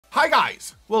Hi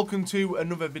guys, welcome to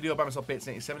another video by myself,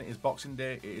 PLAYSEAT. It is Boxing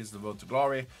Day, it is the road to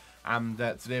glory, and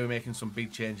today we're making some big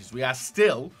changes. We are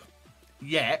still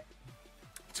yet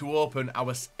to open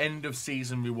our end of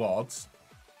season rewards,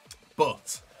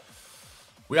 but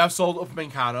we have sold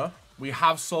Upamecano, we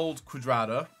have sold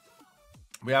Cuadrado,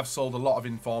 we have sold a lot of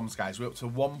informs, guys. We're up to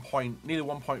nearly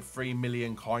 1.3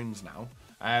 million coins now.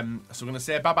 So we're going to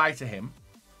say bye-bye to him.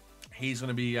 He's going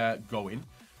to be going,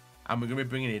 and we're going to be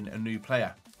bringing in a new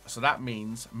player. So that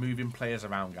means moving players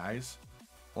around, guys,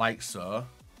 like so,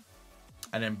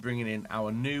 and then bringing in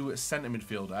our new centre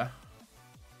midfielder,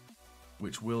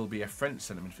 which will be a French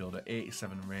centre midfielder,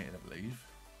 87 rated, I believe,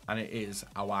 and it is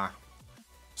our.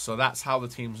 So that's how the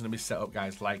team's going to be set up,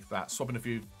 guys, like that, swapping a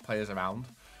few players around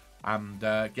and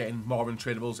getting more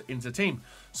untradables into the team.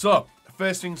 So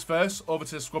first things first, over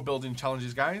to the squad building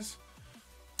challenges, guys.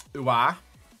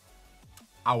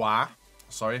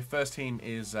 Sorry, first team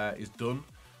is done.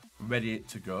 Ready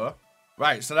to go.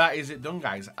 Right, so that is it done,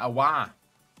 guys.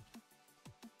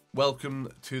 Welcome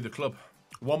to the club.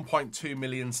 1.2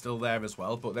 million still there as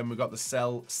well, but then we've got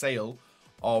the sale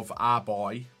of our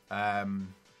boy.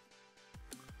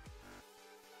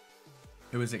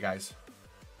 Who is it, guys?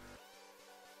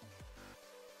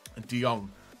 De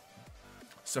Jong.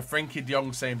 So Frankie De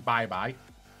Jong saying bye-bye.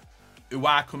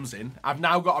 Uwa comes in. I've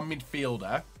now got a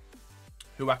midfielder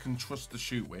who I can trust to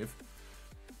shoot with,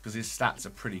 because his stats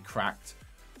are pretty cracked.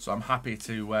 So I'm happy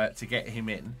to get him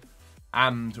in.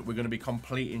 And we're going to be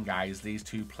completing, guys, these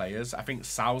two players. I think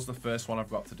Sal's the first one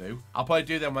I've got to do. I'll probably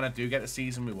do them when I do get the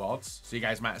season rewards. So you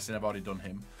guys might have seen I've already done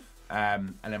him.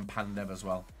 And then Pandev as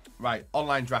well. Right,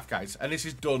 online draft, guys. And this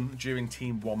is done during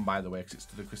Team 1, by the way, because it's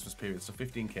to the Christmas period. So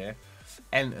 15k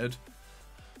entered.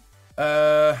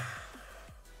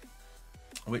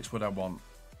 Which would I want?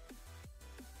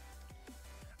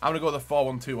 I'm going to go with the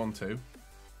 4-1-2-1-2.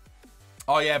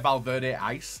 Oh, yeah, Valverde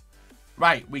Ice.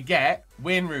 Right, we get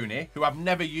Wayne Rooney, who I've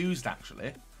never used,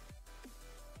 actually.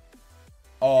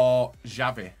 Or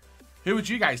Xavi. Who would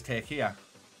you guys take here?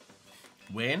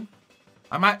 Wayne?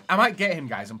 I might get him,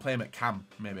 guys, and play him at Cam,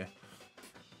 maybe.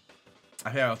 I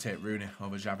think I'll take Rooney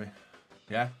over Xavi.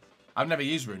 Yeah? I've never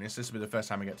used Rooney, so this will be the first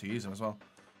time I get to use him as well.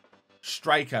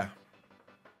 Striker.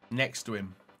 Next to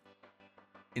him.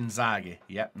 Inzaghi.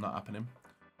 Yep, not happening.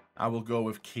 I will go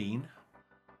with Keane.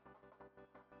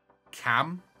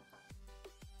 Cam.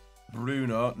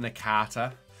 Bruno.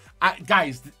 Nakata.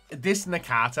 Guys, this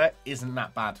Nakata isn't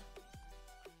that bad.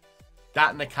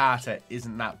 That Nakata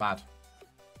isn't that bad.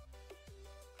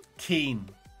 Keane.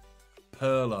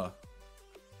 Pirlo.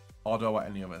 Or do I want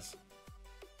any others?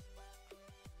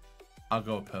 I'll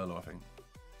go with Pirlo, I think.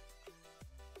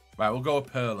 Right, we'll go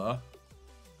with Pirlo.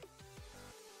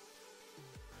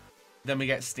 Then we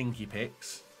get stinky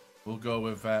picks. We'll go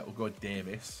with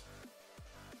Davis.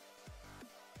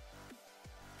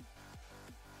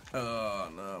 Oh,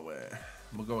 no way.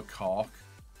 We'll go with Cork.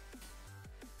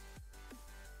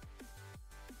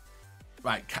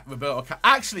 Right, Roberto.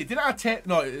 Actually, didn't I take?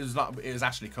 No, it was not. It was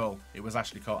Ashley Cole. It was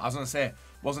Ashley Cole. I was gonna say,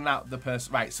 wasn't that the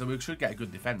person? Right, so we should get a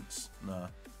good defense. No.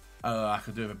 I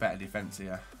could do with a better defense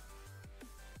here.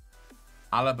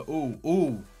 Alaba.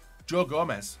 Ooh. Joe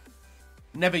Gomez.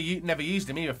 Never used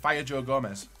him either. Fire Joe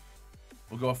Gomez.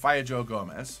 We'll go Fire Joe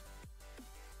Gomez.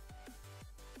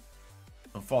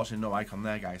 Unfortunately, no icon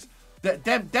there, guys.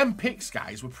 Them picks,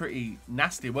 guys, were pretty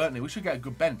nasty, weren't they? We should get a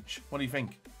good bench. What do you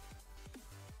think?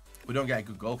 We don't get a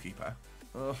good goalkeeper.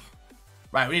 Ugh.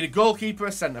 Right, we need a goalkeeper,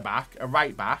 a centre-back, a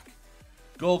right-back,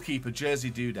 goalkeeper,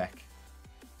 Jersey Dudek.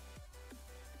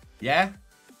 Yeah?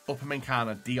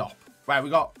 Upamecano, Diop. Right, we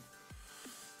got...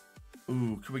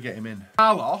 Ooh, can we get him in?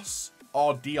 Carlos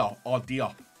or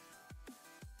Diop?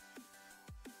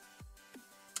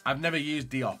 I've never used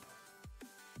Diop.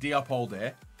 Diop all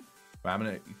day. Right, I'm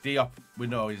gonna... Diop, we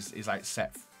know, is like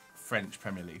set French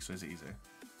Premier League, so it's easy.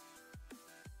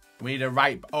 We need a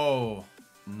right... Oh,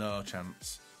 no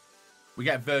chance. We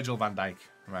get Virgil van Dijk.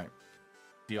 Right.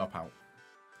 Diop out.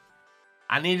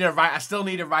 I still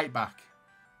need a right back.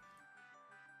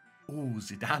 Ooh,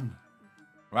 Zidane.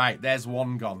 Right, there's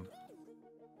one gone.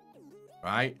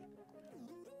 Right.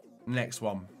 Next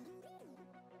one.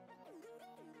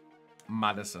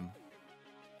 Maddison.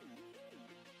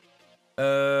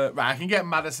 Right, I can get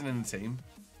Maddison in the team.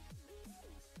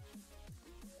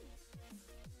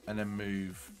 And then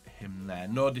move him there.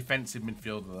 No defensive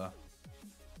midfielder though.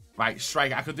 Right,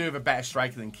 striker. I could do with a better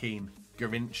striker than Keane.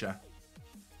 Garincha.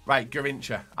 Right,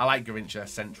 Garincha. I like Garincha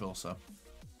central, so.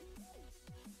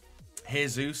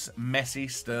 Jesus, Messi,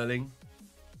 Sterling.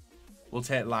 We'll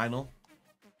take Lionel.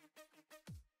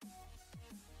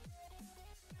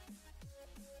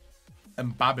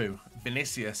 And Babu.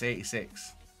 Vinicius,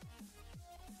 86.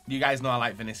 You guys know I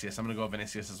like Vinicius. I'm going to go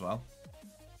Vinicius as well.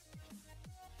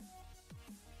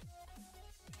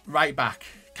 Right back.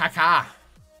 Kaká.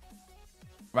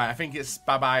 Right, I think it's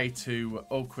bye-bye to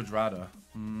O Quadrado.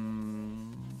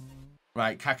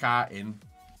 Right, Kaká in.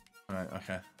 Right,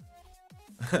 okay.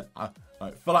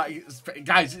 Right, for like,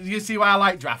 guys, you see why I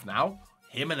like draft now?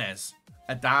 Jimenez.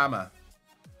 Adama.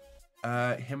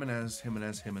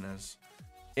 Jimenez.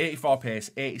 84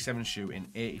 pace, 87 shooting,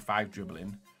 85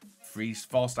 dribbling.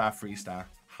 4-star, 3-star.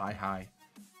 High.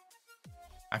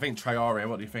 I think Traore,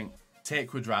 what do you think? Take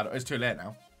Quadrado. It's too late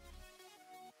now.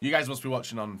 You guys must be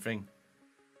watching on thing.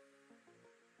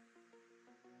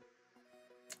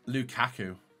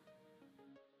 Lukaku.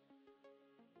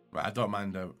 Right, I don't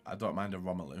mind a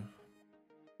Romelu.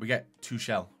 We get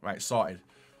Tuchel. Right, sorted.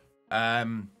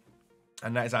 And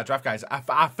that is our draft, guys.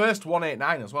 Our first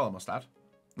 189 as well, I must add.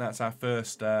 That's our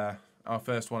first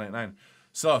 189.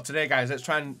 So today, guys, let's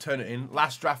try and turn it in.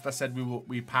 Last draft, I said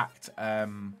we packed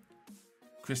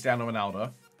Cristiano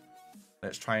Ronaldo.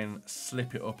 Let's try and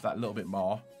slip it up that little bit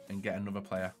more and get another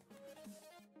player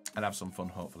and have some fun,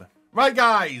 hopefully. Right,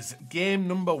 guys, game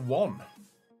number 1.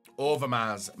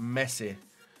 Overmars, Messi,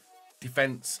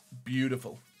 defense,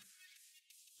 beautiful.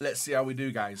 Let's see how we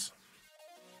do, guys.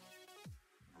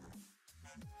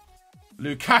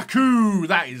 Lukaku,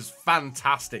 that is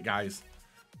fantastic, guys.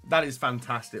 That is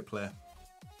fantastic play.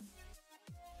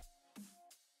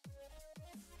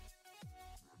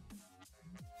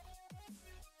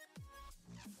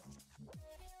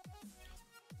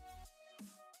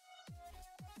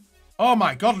 Oh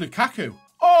my God, Lukaku.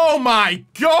 Oh my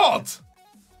God.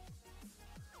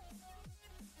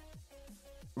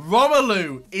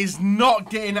 Romelu is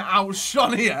not getting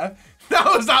outshone here. That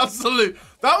was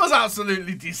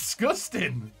absolutely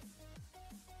disgusting.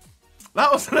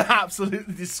 That was an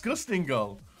absolutely disgusting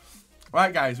goal.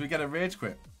 Right, guys, we get a rage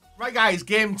quit. Right, guys,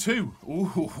 game 2.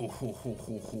 Ooh.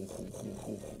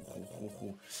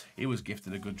 He was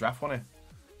gifted a good draft, wasn't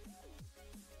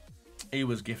he? He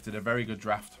was gifted a very good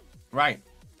draft. Right.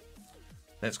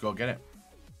 Let's go get it.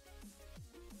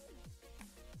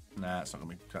 Nah, it's not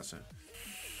going to be...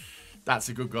 That's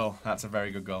a good goal. That's a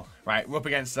very good goal. Right, we're up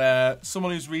against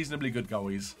someone who's reasonably good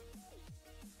goalies.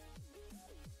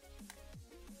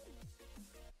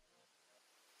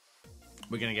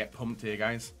 We're going to get pumped here,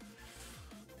 guys.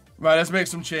 Right, let's make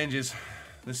some changes.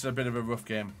 This is a bit of a rough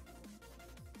game.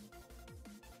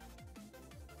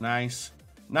 Nice.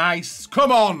 Nice.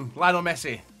 Come on, Lionel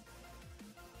Messi.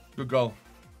 Good goal.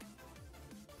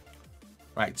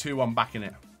 Right, 2-1 back in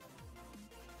it.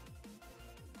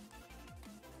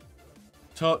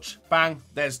 Touch, bang.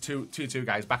 There's 2-2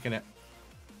 guys back in it.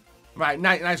 Right,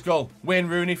 nice goal. Wayne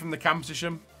Rooney from the cam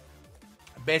position.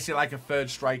 Basically like a third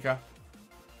striker.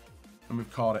 And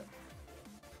we've caught it.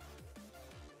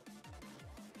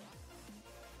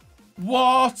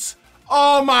 What?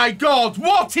 Oh my God,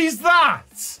 what is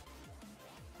that?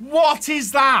 What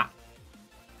is that?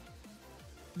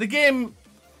 The game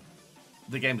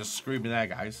just screwed me there,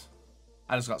 guys.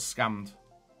 I just got scammed.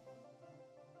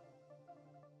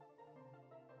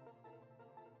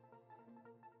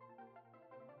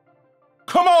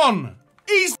 Come on!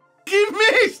 He's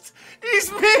missed!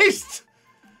 He's missed!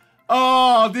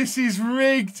 Oh, this is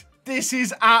rigged. This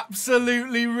is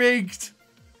absolutely rigged.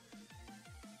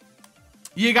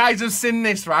 You guys have seen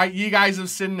this, right? You guys have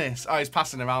seen this. Oh, he's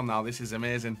passing around now. This is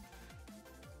amazing.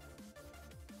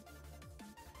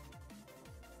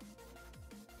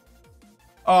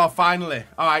 Oh, finally.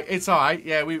 All right, it's all right.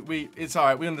 Yeah, it's all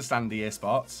right. We understand EA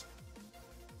Sports.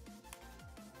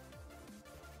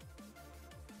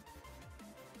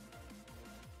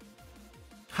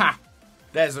 Ha!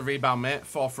 There's a rebound, mate.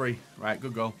 4-3. Right,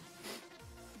 good goal.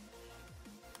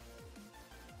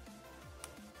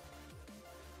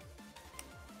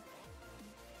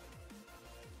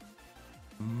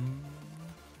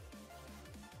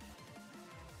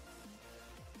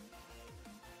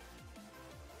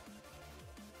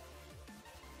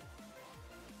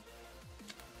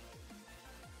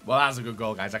 Well, that's a good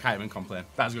goal, guys. I can't even complain.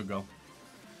 That's a good goal.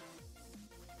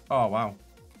 Oh, wow.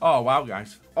 Oh, wow,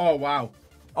 guys. Oh, wow.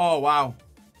 Oh, wow.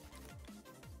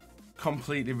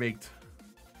 Completely rigged.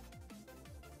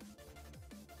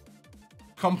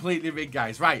 Completely rigged,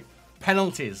 guys. Right.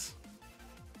 Penalties.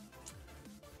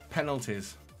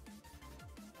 Penalties.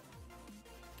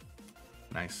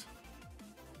 Nice.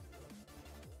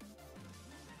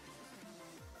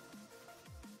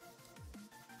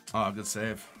 Oh, good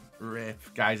save. Rip.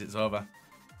 Guys, it's over.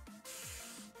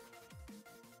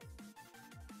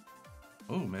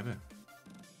 Oh, maybe.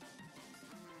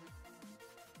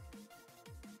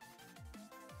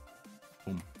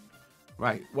 Boom.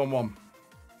 Right, 1-1.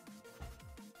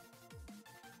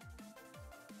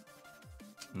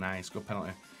 Nice, good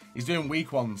penalty. He's doing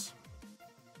weak ones.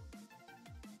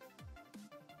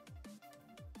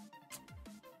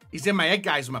 He's in my head,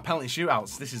 guys, with my penalty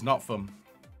shootouts. This is not fun.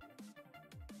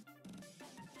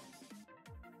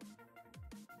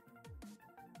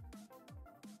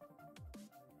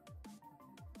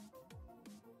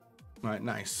 Right,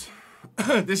 nice.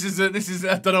 This is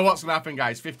I don't know what's gonna happen,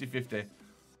 guys. 50-50.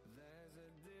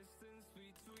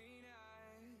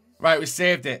 Right, we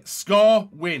saved it. Score,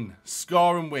 win.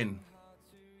 Score and win.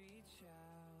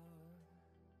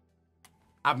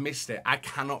 I've missed it. I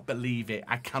cannot believe it.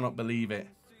 I cannot believe it.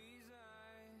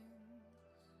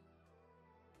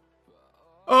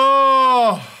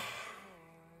 Oh!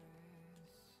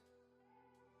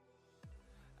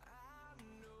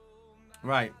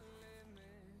 Right.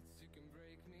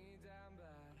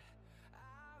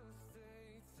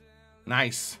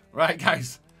 Nice. Right,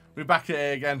 guys. We're back at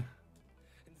it again.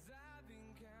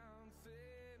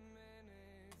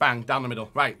 Bang, down the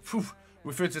middle. Right. Whew.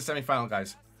 We're through to the semi-final,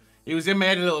 guys. He was in my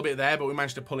head a little bit there, but we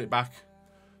managed to pull it back.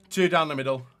 2 down the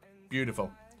middle.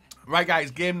 Beautiful. Right,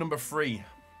 guys. Game number 3.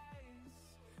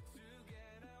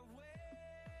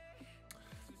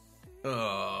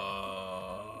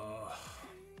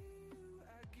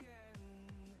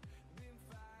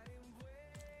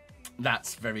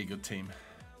 That's very good team.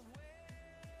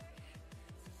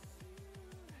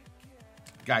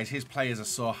 Guys, his players are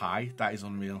so high. That is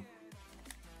unreal.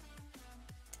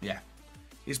 Yeah.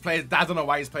 His players, I don't know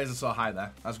why his players are so high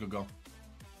there. That's a good goal.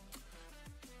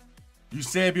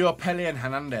 Eusebio, Pele, and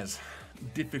Hernandez.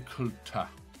 Difficulta.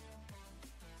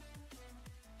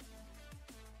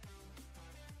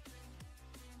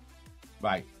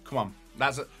 Right, come on.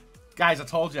 That's it. Guys, I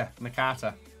told you.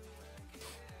 Nakata.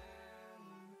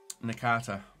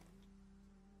 Nakata.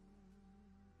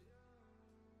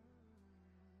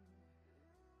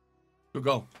 Good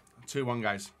goal. 2-1,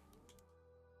 guys.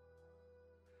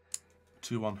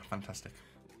 2-1. Fantastic.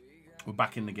 We're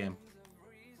back in the game.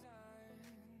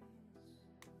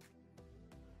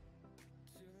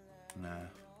 Nah.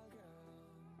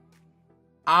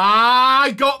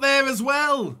 I got there as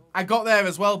well. I got there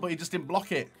as well, but he just didn't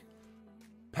block it.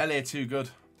 Pele too good.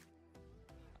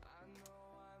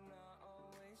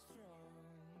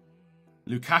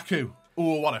 Lukaku.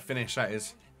 Oh, what a finish that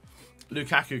is.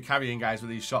 Lukaku carrying, guys,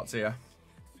 with these shots here.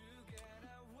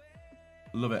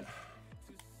 Love it.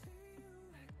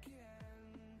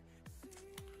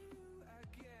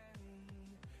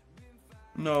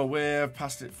 No way, I've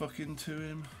passed it fucking to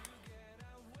him.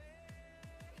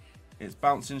 It's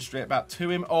bouncing straight back to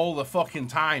him all the fucking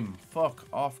time. Fuck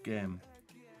off, game.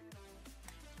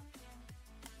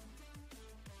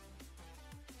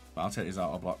 But I'll take these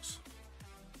auto blocks.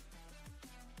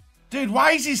 Dude,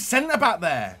 why is his centre back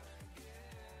there?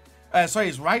 Sorry,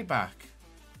 his right back.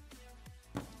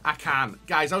 I can't.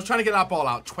 Guys, I was trying to get that ball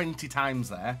out 20 times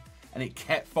there, and it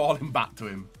kept falling back to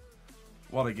him.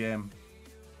 What a game.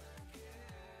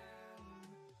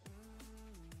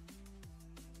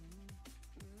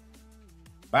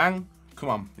 Bang. Come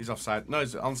on. He's offside. No,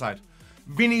 he's onside.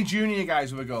 Vinny Jr.,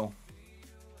 guys, with a goal.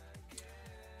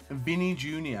 Vinny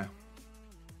Jr.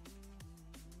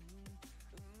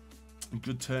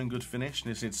 Good turn, good finish.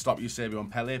 Just need to stop Eusebio on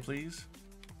Pele, please.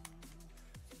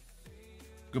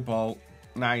 Good ball.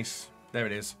 Nice. There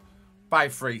it is.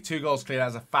 5-3. 2 goals clear.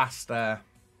 That's a fast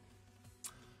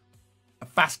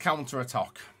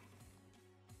counter-attack.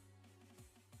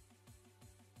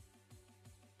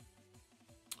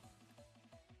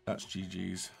 That's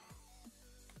GG's.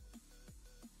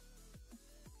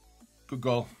 Good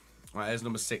goal. Right, there's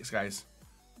number 6, guys.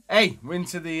 Hey, we're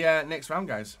into the next round,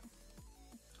 guys.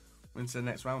 We're into the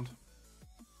next round.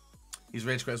 He's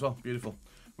rage quit as well. Beautiful.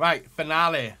 Right,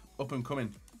 finale. Up and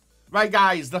coming. Right,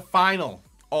 guys, the final.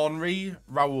 Henry,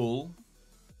 Raul,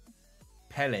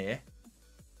 Pele.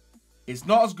 It's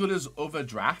not as good as other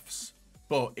drafts,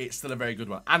 but it's still a very good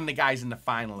one. And the guys in the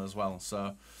final as well.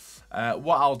 So,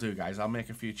 what I'll do, guys, I'll make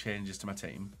a few changes to my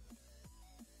team.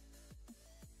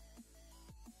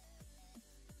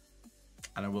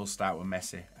 And I will start with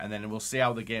Messi. And then we'll see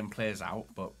how the game plays out.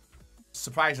 But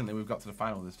surprisingly, we've got to the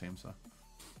final with this team, so.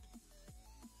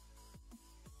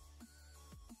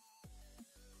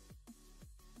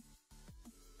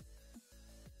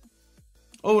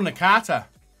 Oh, Nakata.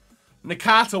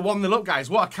 Nakata 1-0 up, guys.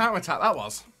 What a counter-attack that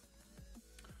was.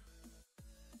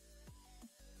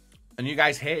 And you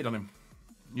guys hated on him.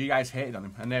 You guys hated on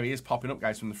him. And there he is popping up,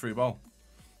 guys, from the through ball.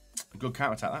 Good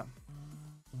counter-attack, that.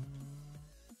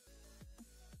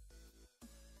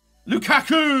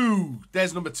 Lukaku!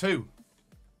 There's number 2.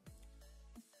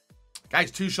 Guys,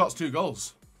 2 shots, 2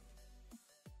 goals.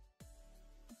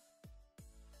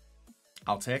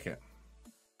 I'll take it.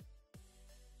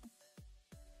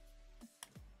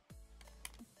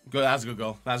 Good, that's a good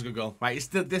goal. That's a good goal. Right,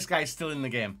 this guy's still in the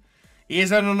game. He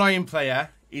is an annoying player.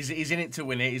 He's in it to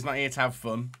win it. He's not here to have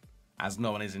fun, as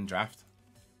no one is in draft.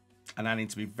 And I need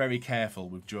to be very careful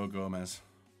with Joe Gomez.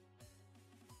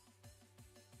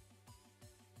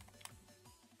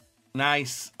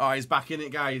 Nice. Oh, he's back in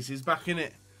it, guys. He's back in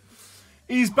it.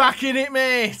 He's back in it,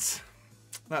 mate.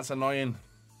 That's annoying.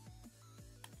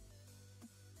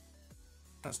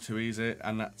 That's too easy,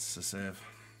 and that's a save.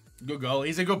 Good goal.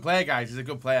 He's a good player, guys. He's a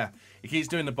good player. He keeps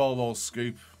doing the ball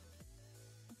scoop.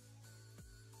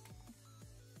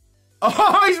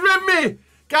 Oh, he's read me!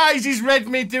 Guys, he's read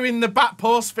me doing the back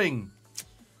post thing.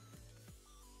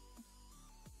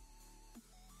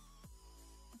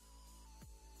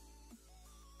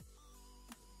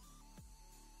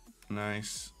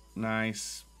 Nice.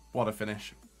 Nice. What a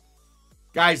finish.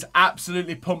 Guys,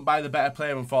 absolutely pumped by the better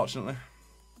player, unfortunately.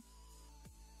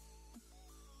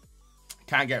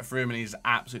 Can't get through him, and he's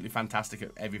absolutely fantastic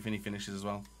at everything he finishes as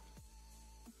well.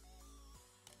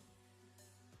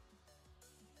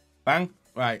 Bang.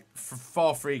 Right,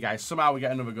 4-3, guys. Somehow we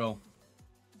get another goal.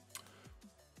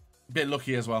 Bit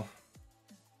lucky as well.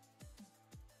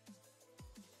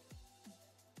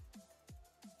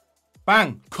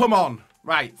 Bang. Come on.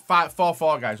 Right,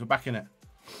 4-4, guys. We're back in it.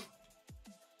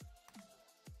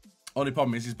 Only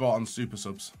problem is he's brought on super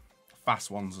subs.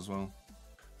 Fast ones as well.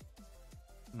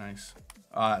 Nice.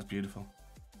 Oh, that's beautiful.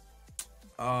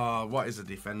 Oh, what is the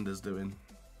defenders doing?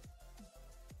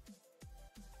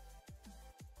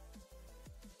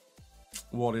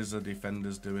 What is the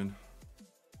defenders doing?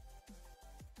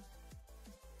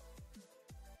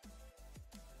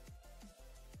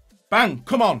 Bang!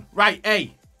 Come on! Right,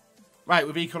 A. Right,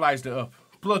 we've equalised it up.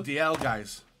 Bloody hell,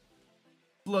 guys.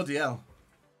 Bloody hell.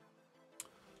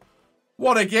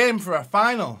 What a game for a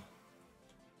final.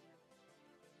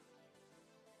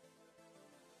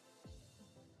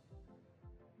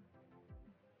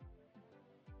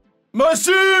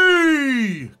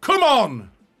 Mercy! Come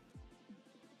on!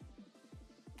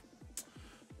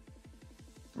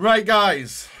 Right,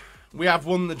 guys. We have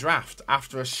won the draft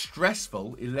after a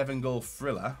stressful 11-goal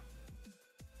thriller.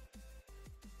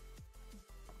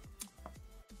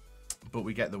 But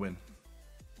we get the win.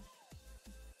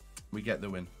 We get the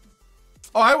win.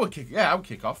 Oh, I would kick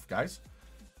off, guys.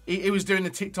 He was doing the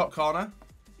TikTok corner.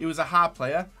 He was a hard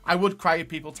player. I would cry if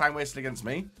people time wasted against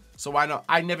me. So why not?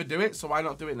 I never do it, so why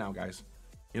not do it now, guys?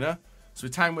 You know? So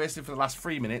we time wasted for the last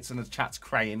 3 minutes and the chat's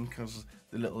crying because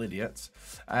the little idiots.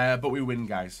 But we win,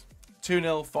 guys.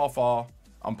 2-0, 4-4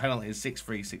 on penalties,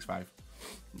 6-3, 6-5.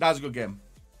 That was a good game.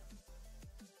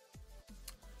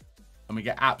 And we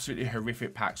get absolutely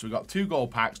horrific packs. We got 2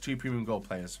 gold packs, 2 premium gold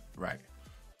players. Right.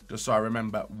 Just so I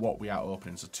remember what we are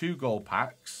opening. So 2 gold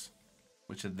packs,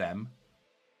 which are them.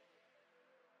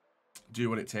 Do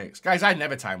what it takes. Guys, I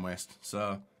never time waste.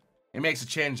 So it makes a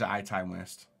change that I time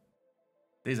waste.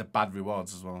 These are bad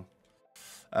rewards as well.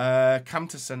 Come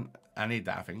to send. I need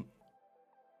that, I think.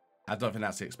 I don't think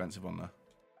that's the expensive one, though.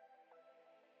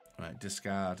 Right,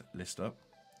 discard, list up.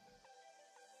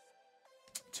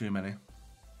 Too many.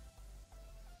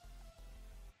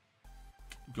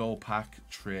 Gold pack,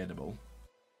 tradable.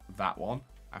 That one,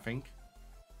 I think.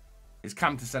 It's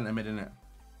cam to centre mid, isn't it?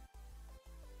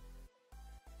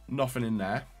 Nothing in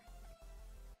there.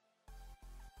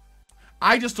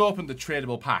 I just opened the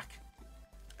tradable pack.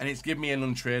 And it's given me an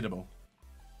untradeable.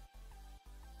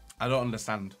 I don't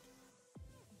understand.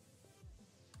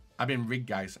 I've been rigged,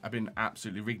 guys. I've been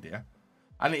absolutely rigged here.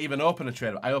 I didn't even open a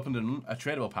tradable. I opened a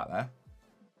tradable pack there.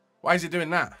 Why is it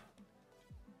doing that?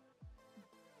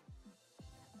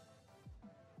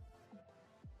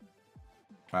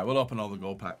 Right, we'll open all the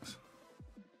gold packs.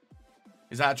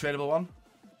 Is that a tradable one?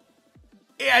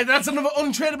 Yeah, that's another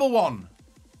untradeable one.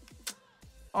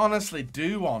 Honestly,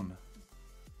 do one.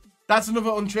 That's another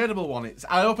untradeable one.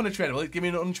 I open a tradable. Give me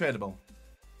an untradeable.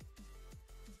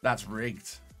 That's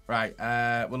rigged. Right,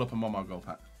 we'll open one more gold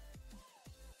pack.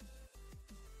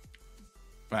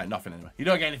 Right, nothing anyway. You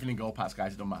don't get anything in gold packs,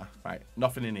 guys. It doesn't matter. Right,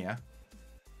 nothing in here.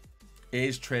 It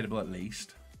is tradable at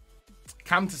least.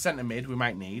 Cam to centre mid we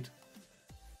might need.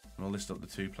 We'll list up the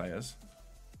 2 players.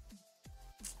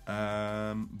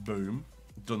 Boom.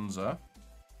 Dunzo.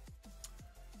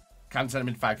 Cam to centre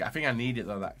mid 5. I think I need it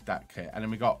though, that kit. And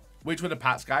then we got... Which were the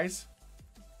packs, guys?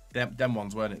 Them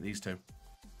ones, weren't it? These 2.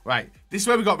 Right. This is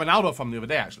where we got Ronaldo from the other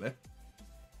day, actually.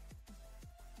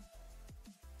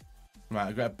 Right,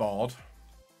 I've got a board.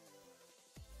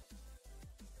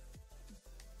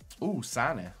 Ooh,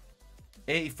 Sane.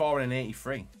 84 and an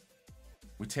 83.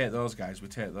 We take those, guys. We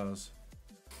take those.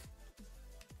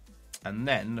 And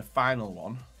then the final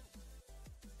one.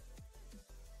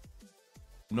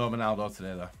 No Ronaldo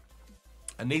today, though.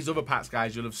 And these other packs,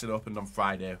 guys, you'll have seen opened on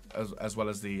Friday, as well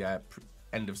as the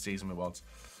end of season rewards.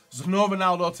 So no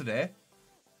Ronaldo today.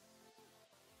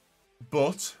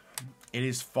 But it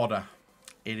is fodder.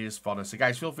 It is fodder. So,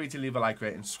 guys, feel free to leave a like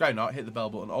rating, subscribe not, hit the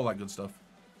bell button, all that good stuff.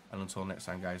 And until next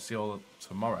time, guys, see you all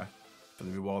tomorrow for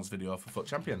the rewards video for FUT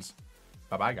Champions.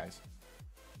 Bye-bye, guys.